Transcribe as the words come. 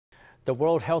The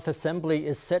World Health Assembly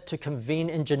is set to convene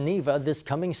in Geneva this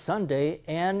coming Sunday,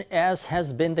 and as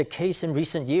has been the case in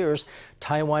recent years,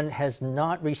 Taiwan has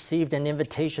not received an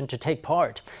invitation to take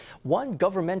part. One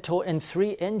governmental and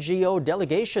 3 NGO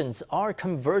delegations are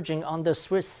converging on the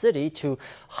Swiss city to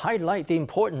highlight the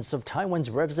importance of Taiwan's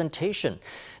representation.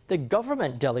 The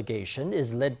government delegation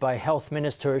is led by Health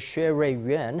Minister Hsueh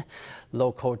Jui-yuan.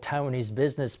 Local Taiwanese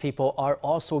business people are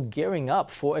also gearing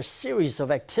up for a series of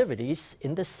activities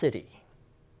in the city.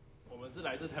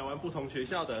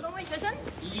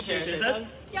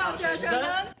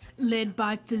 Led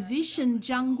by physician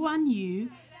Chiang Kuan-yu,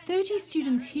 30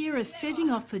 students here are setting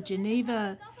off for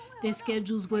Geneva. Their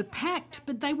schedules were packed,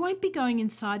 but they won't be going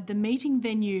inside the meeting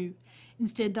venue.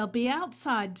 Instead, they'll be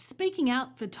outside, speaking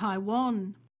out for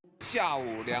Taiwan.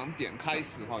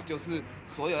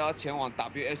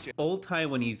 All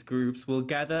Taiwanese groups will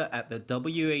gather at the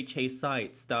WHA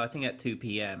site starting at 2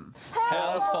 p.m.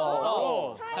 Health for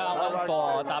all, Taiwan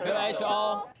for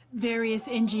WHO. Various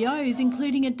NGOs,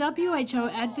 including a WHO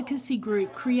advocacy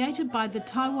group created by the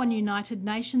Taiwan United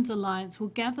Nations Alliance, will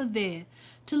gather there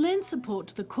to lend support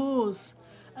to the cause.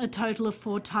 A total of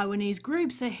 4 Taiwanese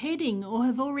groups are heading or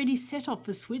have already set off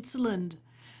for Switzerland.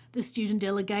 The student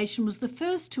delegation was the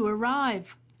first to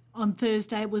arrive. On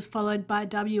Thursday, it was followed by a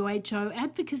WHO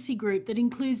advocacy group that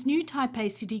includes new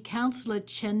Taipei City Councilor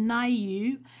Chen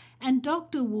and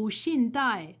Dr. Wu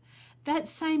Hsin-tai. That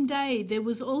same day, there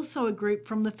was also a group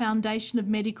from the Foundation of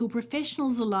Medical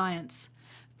Professionals Alliance.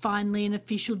 Finally, an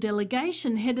official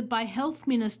delegation headed by Health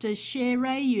Minister Hsueh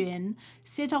Jui-yuan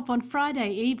set off on Friday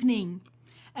evening.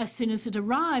 As soon as it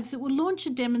arrives, it will launch a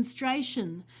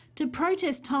demonstration to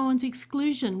protest Taiwan's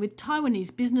exclusion with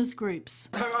Taiwanese business groups.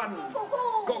 Taiwan,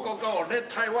 go, let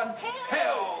Taiwan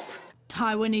help!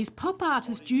 Taiwanese pop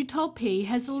artist WHA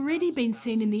has already been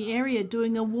seen in the area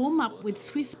doing a warm-up with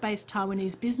Swiss-based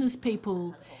Taiwanese business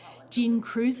people. Jin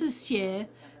Cruiser,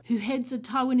 who heads a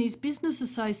Taiwanese business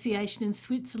association in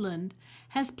Switzerland,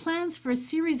 has plans for a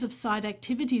series of side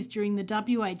activities during the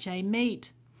WHA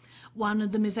meet. One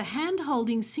of them is a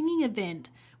hand-holding singing event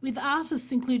with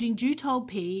artists including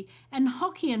WHA and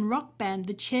hockey and rock band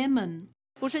The Chairman.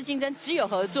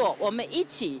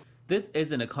 This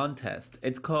isn't a contest,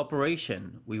 it's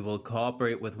cooperation. We will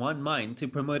cooperate with one mind to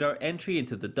promote our entry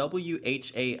into the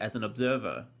WHA as an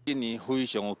observer.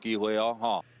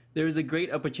 There is a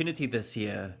great opportunity this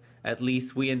year. At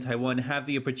least we in Taiwan have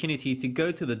the opportunity to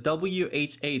go to the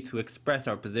WHA to express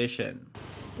our position.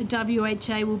 The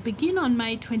WHA will begin on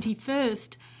May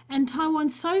 21st, and Taiwan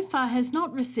so far has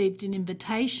not received an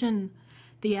invitation.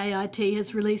 The AIT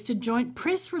has released a joint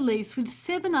press release with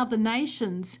 7 other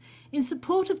nations in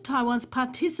support of Taiwan's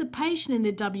participation in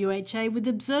the WHA with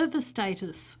observer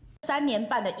status. With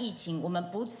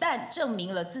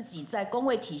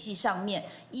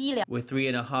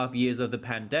 3.5 years of the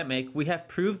pandemic, we have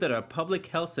proved that our public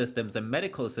health systems and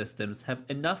medical systems have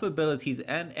enough abilities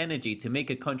and energy to make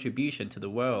a contribution to the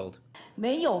world.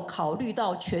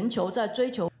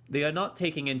 They are not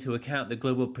taking into account the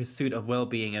global pursuit of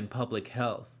well-being and public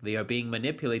health. They are being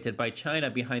manipulated by China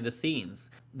behind the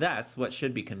scenes. That's what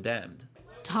should be condemned.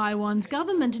 Taiwan's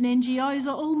government and NGOs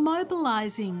are all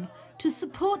mobilising to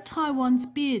support Taiwan's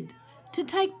bid to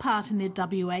take part in the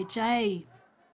WHA.